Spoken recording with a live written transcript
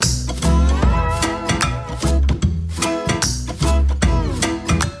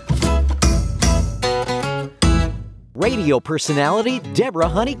radio personality Deborah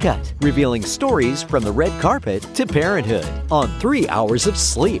Honeycutt, revealing stories from the red carpet to parenthood on 3 Hours of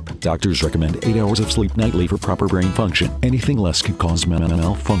Sleep. Doctors recommend 8 hours of sleep nightly for proper brain function. Anything less could cause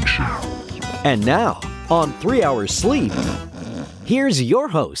malfunction. And now, on 3 Hours Sleep, here's your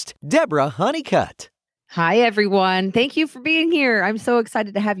host, Deborah Honeycutt. Hi, everyone. Thank you for being here. I'm so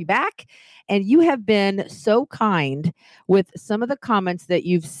excited to have you back. And you have been so kind with some of the comments that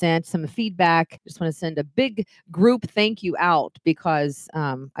you've sent, some feedback. Just want to send a big group thank you out because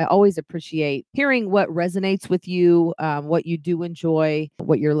I always appreciate hearing what resonates with you, what you do enjoy,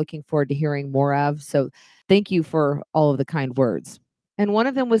 what you're looking forward to hearing more of. So thank you for all of the kind words. And one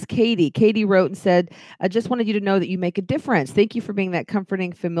of them was Katie. Katie wrote and said, I just wanted you to know that you make a difference. Thank you for being that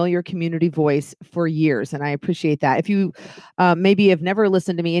comforting, familiar community voice for years. And I appreciate that. If you maybe have never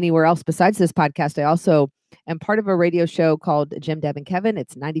listened to me anywhere else besides this podcast, I also am part of a radio show called Jim, Deb, and Kevin.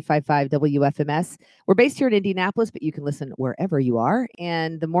 It's 95.5 WFMS. We're based here in Indianapolis, but you can listen wherever you are.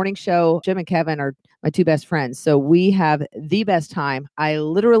 And the morning show, Jim and Kevin are my two best friends. So we have the best time. I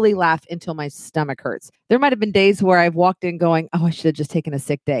literally laugh until my stomach hurts. There might have been days where I've walked in going, oh, I should have just taken a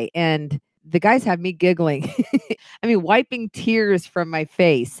sick day. And the guys have me giggling. I mean, wiping tears from my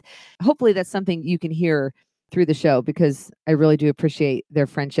face. Hopefully that's something you can hear through the show because I really do appreciate their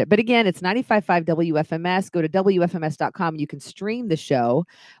friendship. But again, it's 95.5 WFMS. Go to WFMS.com. You can stream the show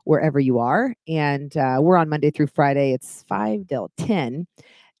wherever you are. And we're on Monday through Friday. It's 5 till 10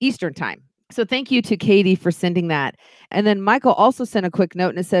 Eastern time. So thank you to Katie for sending that. And then Michael also sent a quick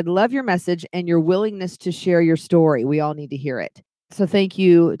note and it said, love your message and your willingness to share your story. We all need to hear it. So thank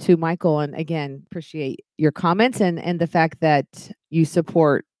you to Michael. And again, appreciate your comments and the fact that you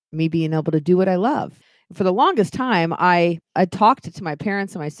support me being able to do what I love. For the longest time, I talked to my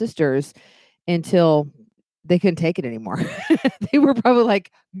parents and my sisters until they couldn't take it anymore. They were probably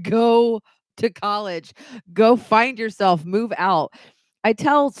like, go to college, go find yourself, move out. I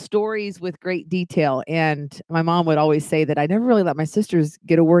tell stories with great detail. And my mom would always say that I never really let my sisters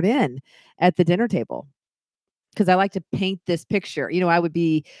get a word in at the dinner table because I like to paint this picture. You know, I would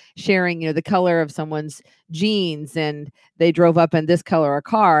be sharing, the color of someone's jeans and they drove up in this color a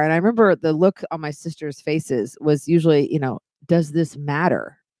car. And I remember the look on my sisters' faces was usually, does this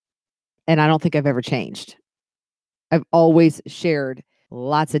matter? And I don't think I've ever changed. I've always shared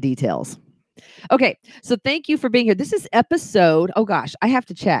lots of details. Okay, so thank you for being here. This is episode, oh gosh, I have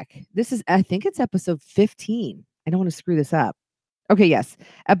to check. I think it's episode 15. I don't want to screw this up. Okay, yes,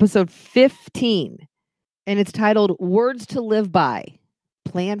 episode 15. And it's titled Words to Live By,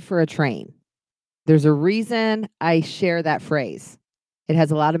 Plan for a Train. There's a reason I share that phrase. It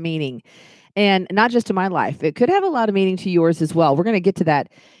has a lot of meaning. And not just to my life. It could have a lot of meaning to yours as well. We're going to get to that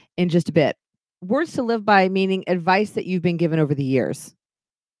in just a bit. Words to live by, meaning advice that you've been given over the years.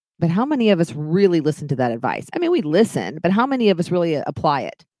 But how many of us really listen to that advice? I mean, we listen, but how many of us really apply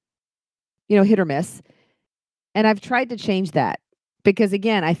it? Hit or miss. And I've tried to change that because,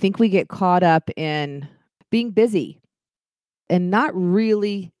 again, I think we get caught up in being busy and not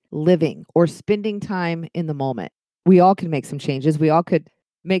really living or spending time in the moment. We all can make some changes. We all could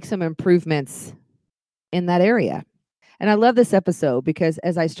make some improvements in that area. And I love this episode because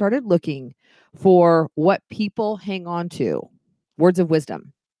as I started looking for what people hang on to, words of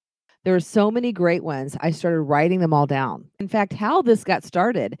wisdom, there are so many great ones. I started writing them all down. In fact, how this got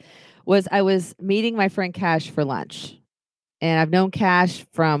started was I was meeting my friend Cash for lunch. And I've known Cash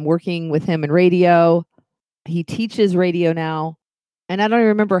from working with him in radio. He teaches radio now. And I don't even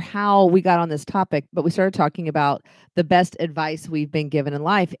remember how we got on this topic, but we started talking about the best advice we've been given in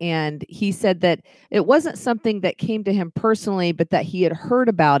life. And he said that it wasn't something that came to him personally, but that he had heard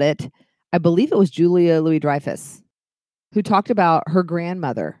about it. I believe it was Julia Louis-Dreyfus, who talked about her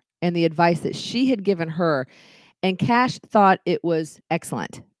grandmother and the advice that she had given her. And Cash thought it was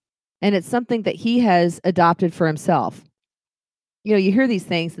excellent. And it's something that he has adopted for himself. You hear these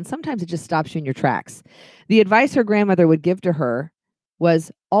things and sometimes it just stops you in your tracks. The advice her grandmother would give to her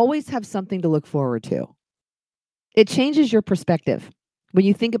was always have something to look forward to. It changes your perspective when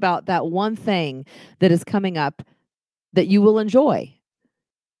you think about that one thing that is coming up that you will enjoy.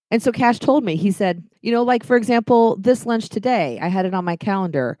 And so Cash told me, he said, like, for example, this lunch today, I had it on my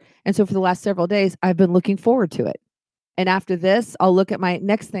calendar. And so for the last several days, I've been looking forward to it. And after this, I'll look at my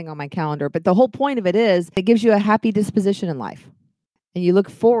next thing on my calendar. But the whole point of it is it gives you a happy disposition in life. And you look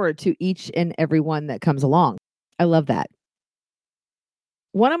forward to each and every one that comes along. I love that.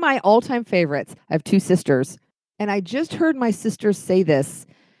 One of my all-time favorites, I have two sisters, and I just heard my sisters say this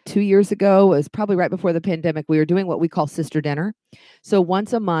 2 years ago. It was probably right before the pandemic. We were doing what we call sister dinner. So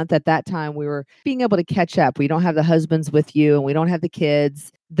once a month at that time, we were being able to catch up. We don't have the husbands with you and we don't have the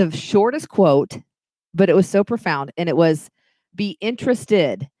kids. The shortest quote but it was so profound. And it was, be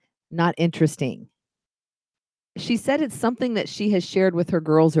interested, not interesting. She said it's something that she has shared with her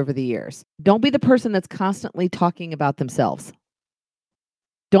girls over the years. Don't be the person that's constantly talking about themselves.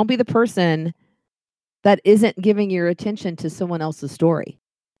 Don't be the person that isn't giving your attention to someone else's story.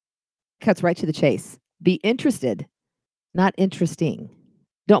 Cuts right to the chase. Be interested, not interesting.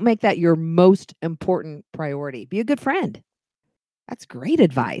 Don't make that your most important priority. Be a good friend. That's great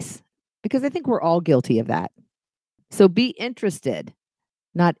advice, because I think we're all guilty of that. So be interested,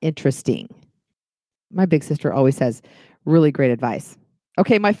 not interesting. My big sister always has really great advice.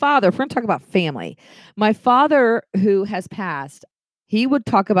 Okay, my father, if we're going to talk about family, my father, who has passed, he would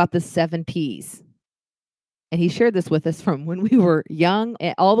talk about the 7 Ps. And he shared this with us from when we were young,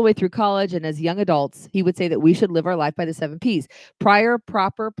 all the way through college. And as young adults, he would say that we should live our life by the 7 Ps. Prior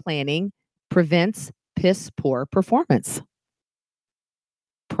proper planning prevents piss poor performance.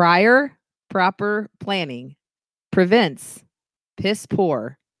 Prior proper planning prevents piss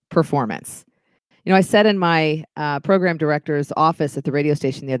poor performance. You know, I sat in my program director's office at the radio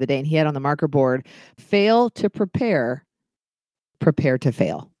station the other day, and he had on the marker board, fail to prepare, prepare to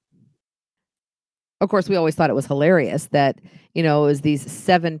fail. Of course, we always thought it was hilarious that, you know, it was these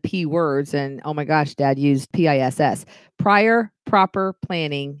 7 P words, and oh my gosh, Dad used PISS. Prior proper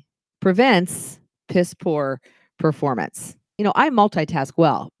planning prevents piss poor performance. You know, I multitask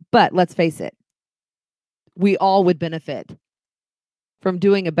well, but let's face it, we all would benefit from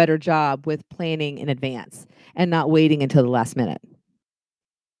doing a better job with planning in advance and not waiting until the last minute.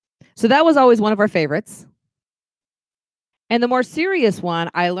 So that was always one of our favorites. And the more serious one,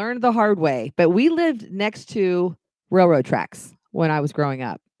 I learned the hard way, but we lived next to railroad tracks when I was growing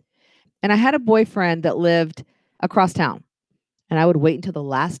up. And I had a boyfriend that lived across town, and I would wait until the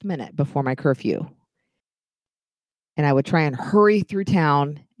last minute before my curfew. And I would try and hurry through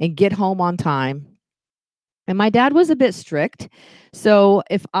town and get home on time. And my dad was a bit strict. So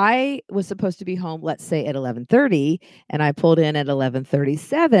if I was supposed to be home, let's say at 11:30, and I pulled in at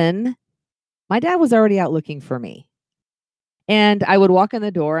 11:37, my dad was already out looking for me. And I would walk in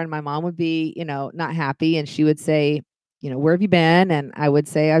the door, and my mom would be, you know, not happy. And she would say, you know, where have you been? And I would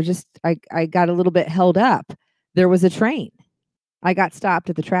say, I got a little bit held up. There was a train. I got stopped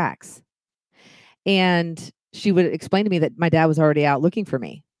at the tracks. And she would explain to me that my dad was already out looking for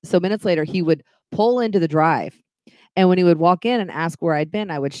me. So minutes later, he would pull into the drive. And when he would walk in and ask where I'd been,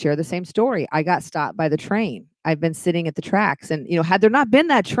 I would share the same story. I got stopped by the train. I've been sitting at the tracks. And, you know, had there not been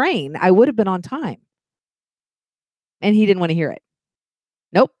that train, I would have been on time. And he didn't want to hear it.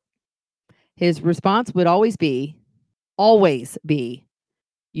 Nope. His response would always be,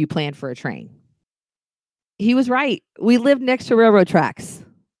 you planned for a train. He was right. We lived next to railroad tracks.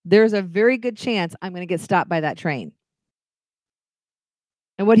 There's a very good chance I'm going to get stopped by that train.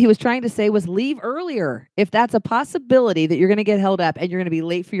 And what he was trying to say was leave earlier. If that's a possibility that you're going to get held up and you're going to be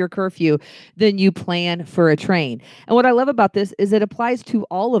late for your curfew, then you plan for a train. And what I love about this is it applies to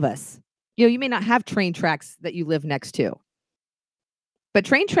all of us. You know, you may not have train tracks that you live next to, but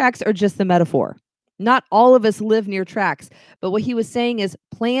train tracks are just the metaphor. Not all of us live near tracks, but what he was saying is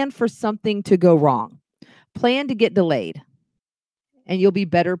plan for something to go wrong. Plan to get delayed, and you'll be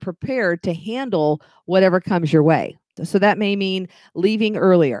better prepared to handle whatever comes your way. So that may mean leaving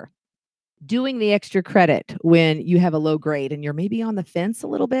earlier, doing the extra credit when you have a low grade and you're maybe on the fence a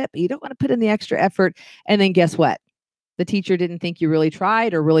little bit, but you don't want to put in the extra effort. And then guess what? The teacher didn't think you really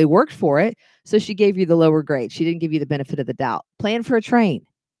tried or really worked for it, so she gave you the lower grade. She didn't give you the benefit of the doubt. Plan for a train.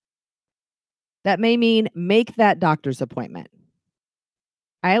 That may mean make that doctor's appointment.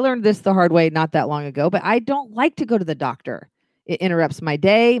 I learned this the hard way not that long ago, but I don't like to go to the doctor. It interrupts my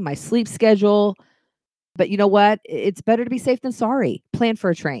day, my sleep schedule. But you know what? It's better to be safe than sorry. Plan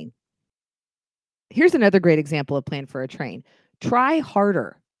for a train. Here's another great example of plan for a train. Try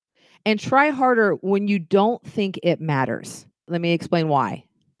harder. And try harder when you don't think it matters. Let me explain why.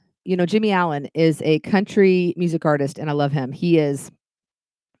 You know, Jimmy Allen is a country music artist, and I love him. He is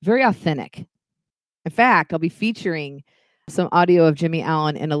very authentic. In fact, I'll be featuring some audio of Jimmy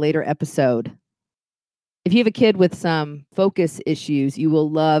Allen in a later episode. If you have a kid with some focus issues, you will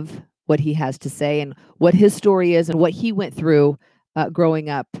love what he has to say and what his story is and what he went through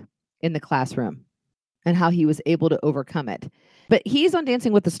growing up in the classroom and how he was able to overcome it. But he's on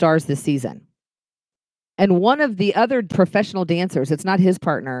Dancing with the Stars this season. And one of the other professional dancers, it's not his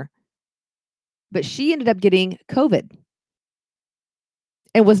partner, but she ended up getting COVID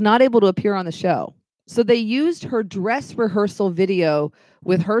and was not able to appear on the show. So they used her dress rehearsal video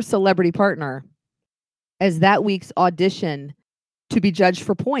with her celebrity partner as that week's audition to be judged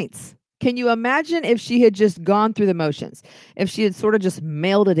for points. Can you imagine if she had just gone through the motions? If she had sort of just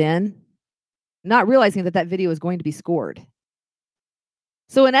mailed it in? not realizing that that video was going to be scored.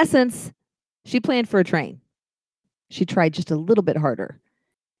 So in essence, she planned for a train. She tried just a little bit harder.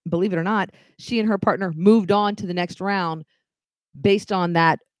 Believe it or not, she and her partner moved on to the next round based on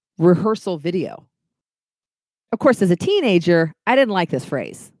that rehearsal video. Of course, as a teenager, I didn't like this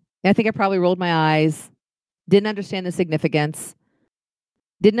phrase. I think I probably rolled my eyes, didn't understand the significance,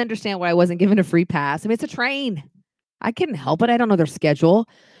 didn't understand why I wasn't given a free pass. I mean, it's a train. I couldn't help it. I don't know their schedule.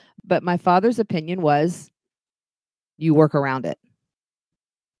 But my father's opinion was, you work around it.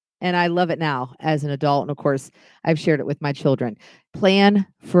 And I love it now as an adult. And of course, I've shared it with my children. Plan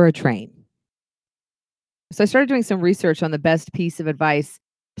for a train. So I started doing some research on the best piece of advice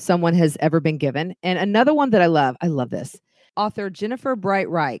someone has ever been given. And another one that I love this. Author Jennifer Bright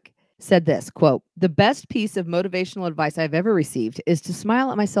Reich said this, quote, "The best piece of motivational advice I've ever received is to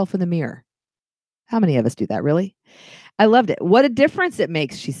smile at myself in the mirror." How many of us do that, really? I loved it. What a difference it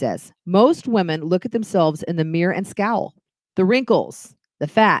makes, she says. Most women look at themselves in the mirror and scowl. The wrinkles, the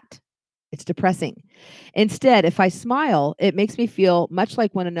fat. It's depressing. Instead, if I smile, it makes me feel much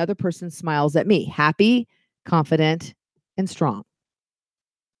like when another person smiles at me, happy, confident, and strong.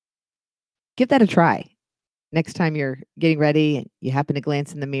 Give that a try. Next time you're getting ready and you happen to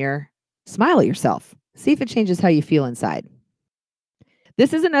glance in the mirror, smile at yourself. See if it changes how you feel inside.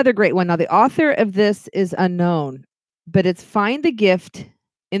 This is another great one. Now, the author of this is unknown, but it's find the gift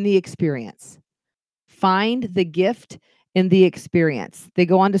in the experience. Find the gift in the experience. They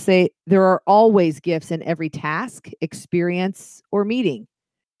go on to say, there are always gifts in every task, experience, or meeting.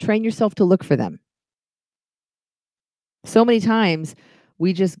 Train yourself to look for them. So many times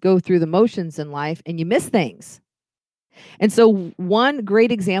we just go through the motions in life and you miss things. And so one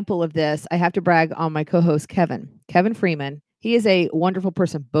great example of this, I have to brag on my co-host, Kevin Freeman. He is a wonderful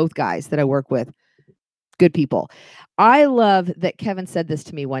person, both guys that I work with, good people. I love that Kevin said this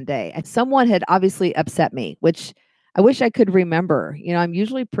to me one day. And someone had obviously upset me, which I wish I could remember. You know, I'm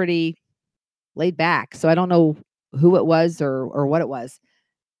usually pretty laid back, so I don't know who it was or what it was.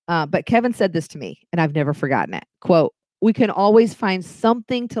 But Kevin said this to me, and I've never forgotten it. Quote, "We can always find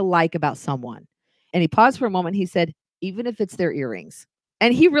something to like about someone." And he paused for a moment. He said, "Even if it's their earrings."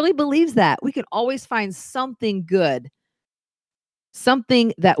 And he really believes that. We can always find something good,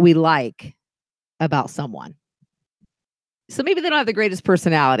 something that we like about someone. So maybe they don't have the greatest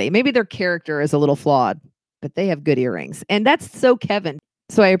personality. Maybe their character is a little flawed, but they have good earrings. And that's so Kevin.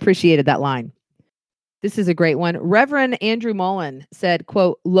 So I appreciated that line. This is a great one. Reverend Andrew Mullen said,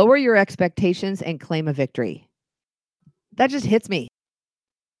 quote, "Lower your expectations and claim a victory." That just hits me.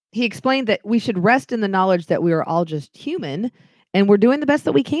 He explained that we should rest in the knowledge that we are all just human and we're doing the best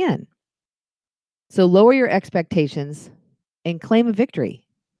that we can. So lower your expectations and claim a victory.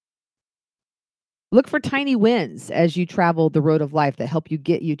 Look for tiny wins as you travel the road of life that help you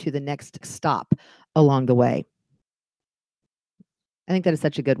get you to the next stop along the way. I think that is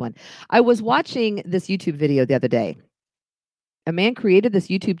such a good one. I was watching this YouTube video the other day. A man created this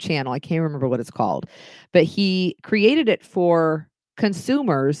YouTube channel. I can't remember what it's called, but he created it for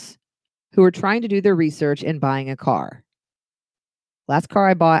consumers who are trying to do their research in buying a car. Last car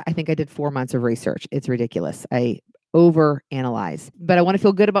I bought, I think I did 4 months of research. It's ridiculous. I overanalyze, but I want to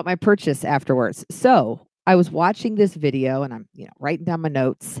feel good about my purchase afterwards. So I was watching this video and I'm, writing down my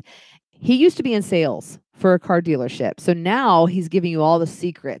notes. He used to be in sales for a car dealership. So now he's giving you all the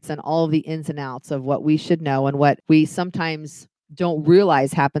secrets and all of the ins and outs of what we should know and what we sometimes don't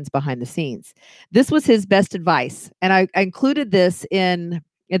realize happens behind the scenes. This was his best advice. And I included this in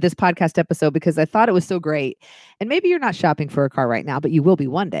this podcast episode because I thought it was so great. And maybe you're not shopping for a car right now, but you will be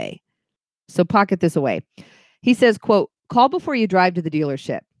one day. So pocket this away. He says, quote, "Call before you drive to the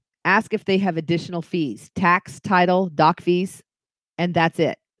dealership. Ask if they have additional fees, tax, title, doc fees, and that's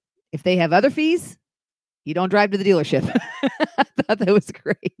it. If they have other fees, you don't drive to the dealership." I thought that was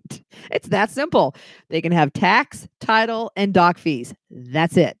great. It's that simple. They can have tax, title, and doc fees.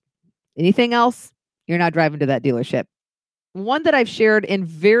 That's it. Anything else, you're not driving to that dealership. One that I've shared in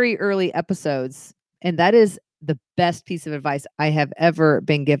very early episodes, and that is the best piece of advice I have ever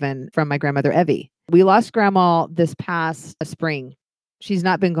been given from my grandmother, Evie. We lost grandma this past spring. She's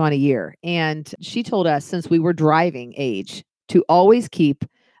not been gone a year. And she told us since we were driving age to always keep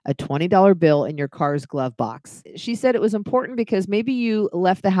a $20 bill in your car's glove box. She said it was important because maybe you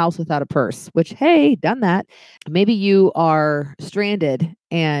left the house without a purse, which, hey, done that. Maybe you are stranded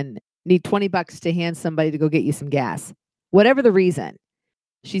and need $20 to hand somebody to go get you some gas. Whatever the reason,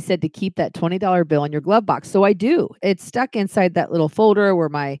 she said to keep that $20 bill in your glove box. So I do. It's stuck inside that little folder where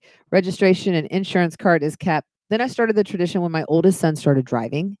my registration and insurance card is kept. Then I started the tradition when my oldest son started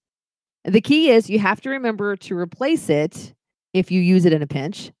driving. The key is you have to remember to replace it if you use it in a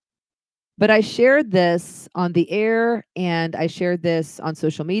pinch. But I shared this on the air and I shared this on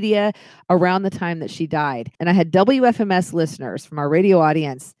social media around the time that she died. And I had WFMS listeners from our radio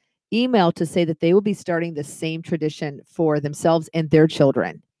audience email to say that they will be starting the same tradition for themselves and their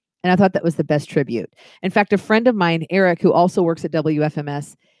children. And I thought that was the best tribute. In fact, a friend of mine, Eric, who also works at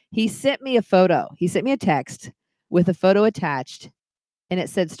WFMS, he sent me a photo. He sent me a text with a photo attached, and it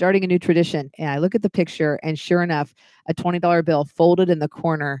said starting a new tradition. And I look at the picture, and sure enough, a $20 bill folded in the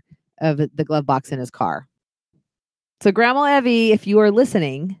corner of the glove box in his car. So Grandma Evie, if you are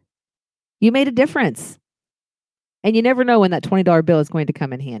listening, you made a difference. And you never know when that $20 bill is going to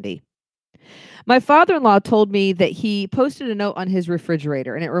come in handy. My father-in-law told me that he posted a note on his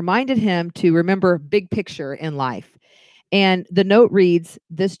refrigerator, and it reminded him to remember big picture in life. And the note reads,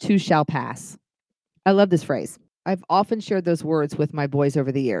 "This too shall pass." I love this phrase. I've often shared those words with my boys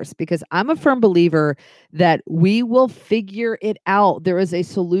over the years because I'm a firm believer that we will figure it out. There is a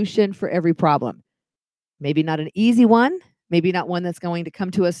solution for every problem. Maybe not an easy one, maybe not one that's going to come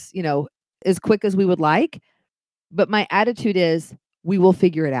to us, as quick as we would like. But my attitude is we will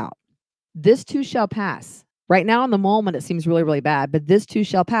figure it out. This too shall pass. Right now in the moment, it seems really, really bad, but this too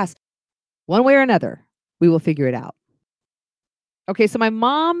shall pass. One way or another, we will figure it out. Okay, so my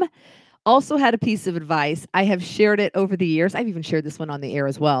mom also had a piece of advice. I have shared it over the years. I've even shared this one on the air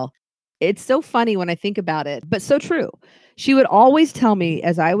as well. It's so funny when I think about it, but so true. She would always tell me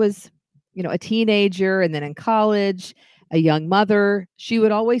as I was, a teenager and then in college, a young mother, she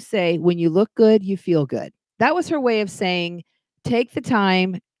would always say, when you look good, you feel good. That was her way of saying, take the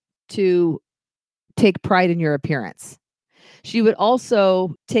time to take pride in your appearance. She would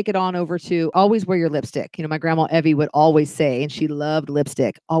also take it on over to always wear your lipstick. My grandma Evie would always say, and she loved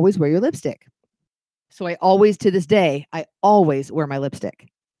lipstick, always wear your lipstick. So to this day, I always wear my lipstick.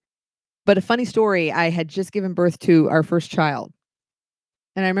 But a funny story, I had just given birth to our first child.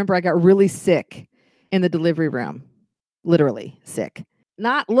 And I remember I got really sick in the delivery room, literally sick,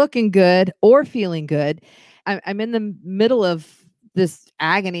 not looking good or feeling good. I'm in the middle of this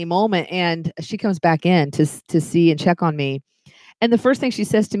agony moment, and she comes back in to see and check on me. And the first thing she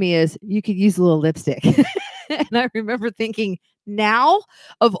says to me is, "You could use a little lipstick." And I remember thinking, now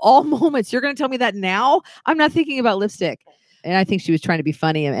of all moments, you're going to tell me that now? I'm not thinking about lipstick. And I think she was trying to be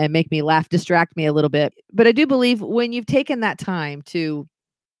funny and make me laugh, distract me a little bit. But I do believe when you've taken that time to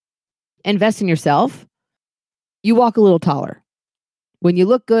invest in yourself, you walk a little taller. When you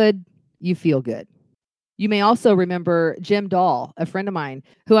look good, you feel good. You may also remember Jim Dahl, a friend of mine,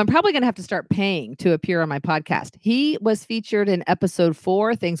 who I'm probably going to have to start paying to appear on my podcast. He was featured in episode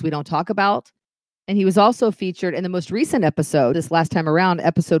 4, Things We Don't Talk About. And he was also featured in the most recent episode, this last time around,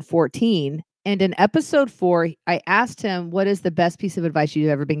 episode 14. And in episode 4, I asked him, what is the best piece of advice you've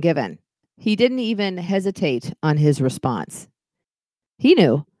ever been given? He didn't even hesitate on his response. He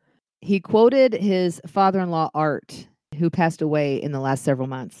knew. He quoted his father-in-law, Art, who passed away in the last several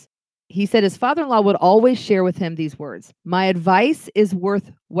months. He said his father-in-law would always share with him these words: "My advice is worth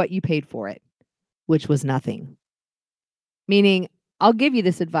what you paid for it," which was nothing. Meaning, I'll give you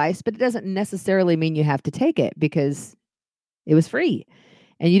this advice, but it doesn't necessarily mean you have to take it because it was free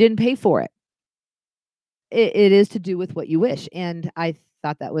and you didn't pay for it. It is to do with what you wish. And I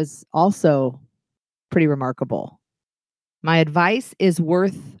thought that was also pretty remarkable. My advice is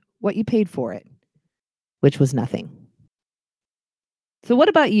worth what you paid for it, which was nothing. So what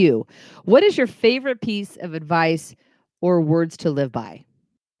about you? What is your favorite piece of advice or words to live by?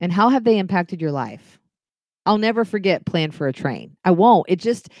 And how have they impacted your life? I'll never forget Plan for a Train. I won't.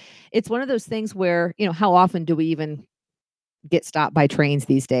 It's one of those things where, how often do we even get stopped by trains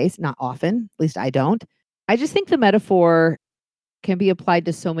these days? Not often. At least I don't. I just think the metaphor can be applied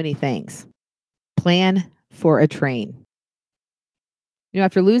to so many things. Plan for a train.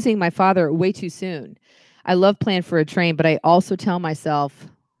 After losing my father way too soon, I love Plan for a Train, but I also tell myself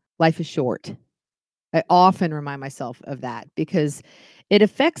life is short. I often remind myself of that because it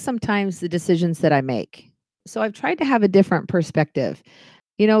affects sometimes the decisions that I make. So I've tried to have a different perspective.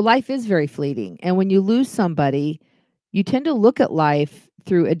 Life is very fleeting. And when you lose somebody, you tend to look at life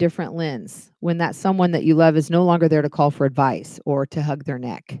through a different lens when that someone that you love is no longer there to call for advice or to hug their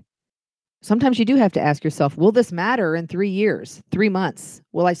neck. Sometimes you do have to ask yourself, will this matter in 3 years, 3 months?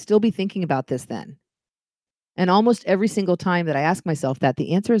 Will I still be thinking about this then? And almost every single time that I ask myself that,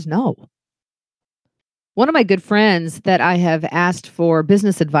 the answer is no. One of my good friends that I have asked for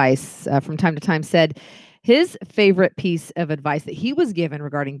business advice from time to time said his favorite piece of advice that he was given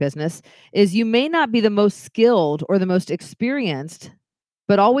regarding business is you may not be the most skilled or the most experienced,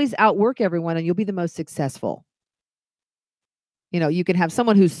 but always outwork everyone and you'll be the most successful. You can have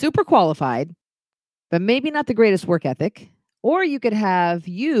someone who's super qualified, but maybe not the greatest work ethic, Or you could have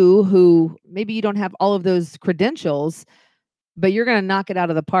you who maybe you don't have all of those credentials, but you're going to knock it out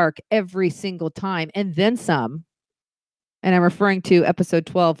of the park every single time and then some. And I'm referring to episode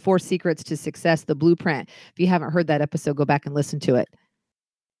 12, 4 Secrets to Success, the Blueprint. If you haven't heard that episode, go back and listen to it.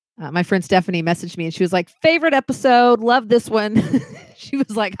 My friend Stephanie messaged me and she was like, favorite episode, love this one. She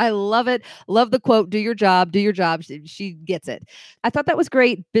was like, I love it. Love the quote, do your job, do your job. She gets it. I thought that was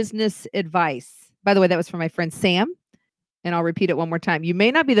great business advice. By the way, that was from my friend Sam. And I'll repeat it one more time. You may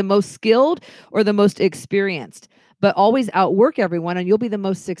not be the most skilled or the most experienced, but always outwork everyone and you'll be the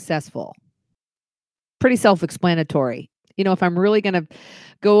most successful. Pretty self-explanatory. You know, if I'm really going to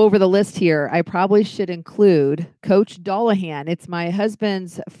go over the list here, I probably should include Coach Dollahan. It's my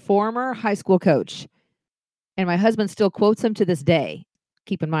husband's former high school coach. And my husband still quotes him to this day.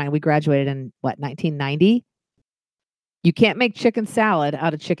 Keep in mind, we graduated in 1990? You can't make chicken salad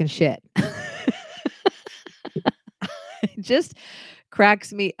out of chicken shit. It just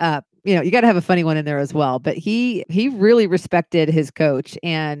cracks me up. You know, you got to have a funny one in there as well. But he really respected his coach,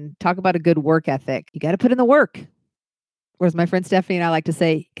 and talk about a good work ethic. You got to put in the work. Whereas my friend Stephanie and I like to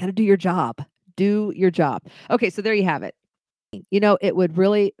say, got to do your job. Do your job. Okay, so there you have it. You know, it would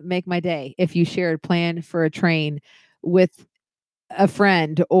really make my day if you shared Plan for a Train with a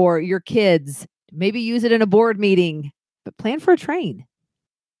friend or your kids. Maybe use it in a board meeting, but plan for a train.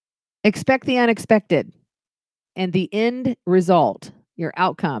 Expect the unexpected. And the end result, your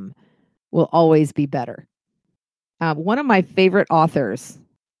outcome, will always be better. One of my favorite authors,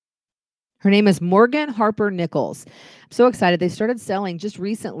 her name is Morgan Harper Nichols. I'm so excited. They started selling just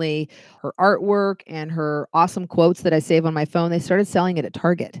recently her artwork and her awesome quotes that I save on my phone. They started selling it at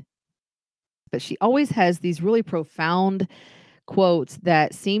Target. But she always has these really profound quotes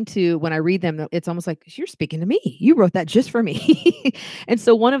that seem to, when I read them, it's almost like, you're speaking to me. You wrote that just for me. And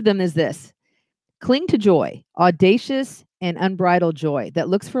so one of them is this: cling to joy, audacious and unbridled joy that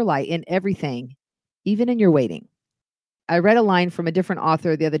looks for light in everything, even in your waiting. I read a line from a different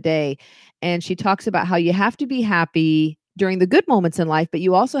author the other day, and she talks about how you have to be happy during the good moments in life, but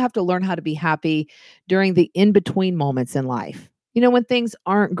you also have to learn how to be happy during the in-between moments in life. You know, when things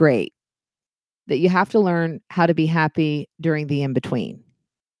aren't great, that you have to learn how to be happy during the in-between.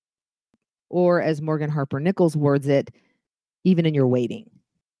 Or as Morgan Harper Nichols words it, even in your waiting.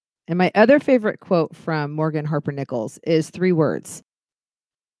 And my other favorite quote from Morgan Harper Nichols is 3 words.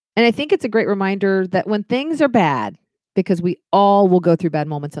 And I think it's a great reminder that when things are bad, because we all will go through bad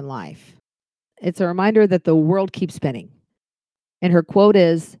moments in life, it's a reminder that the world keeps spinning. And her quote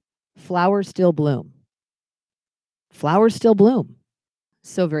is, flowers still bloom. Flowers still bloom.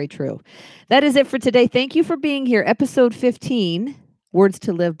 So very true. That is it for today. Thank you for being here. Episode 15, Words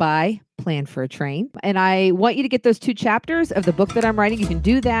to Live By, Plan for a Train. And I want you to get those 2 chapters of the book that I'm writing. You can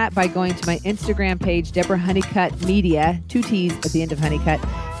do that by going to my Instagram page, Deborah Honeycutt Media, 2 T's at the end of Honeycutt.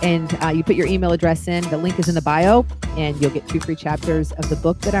 And you put your email address in. The link is in the bio, and you'll get 2 free chapters of the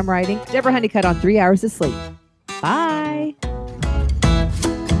book that I'm writing. Deborah Honeycutt on 3 Hours of Sleep. Bye.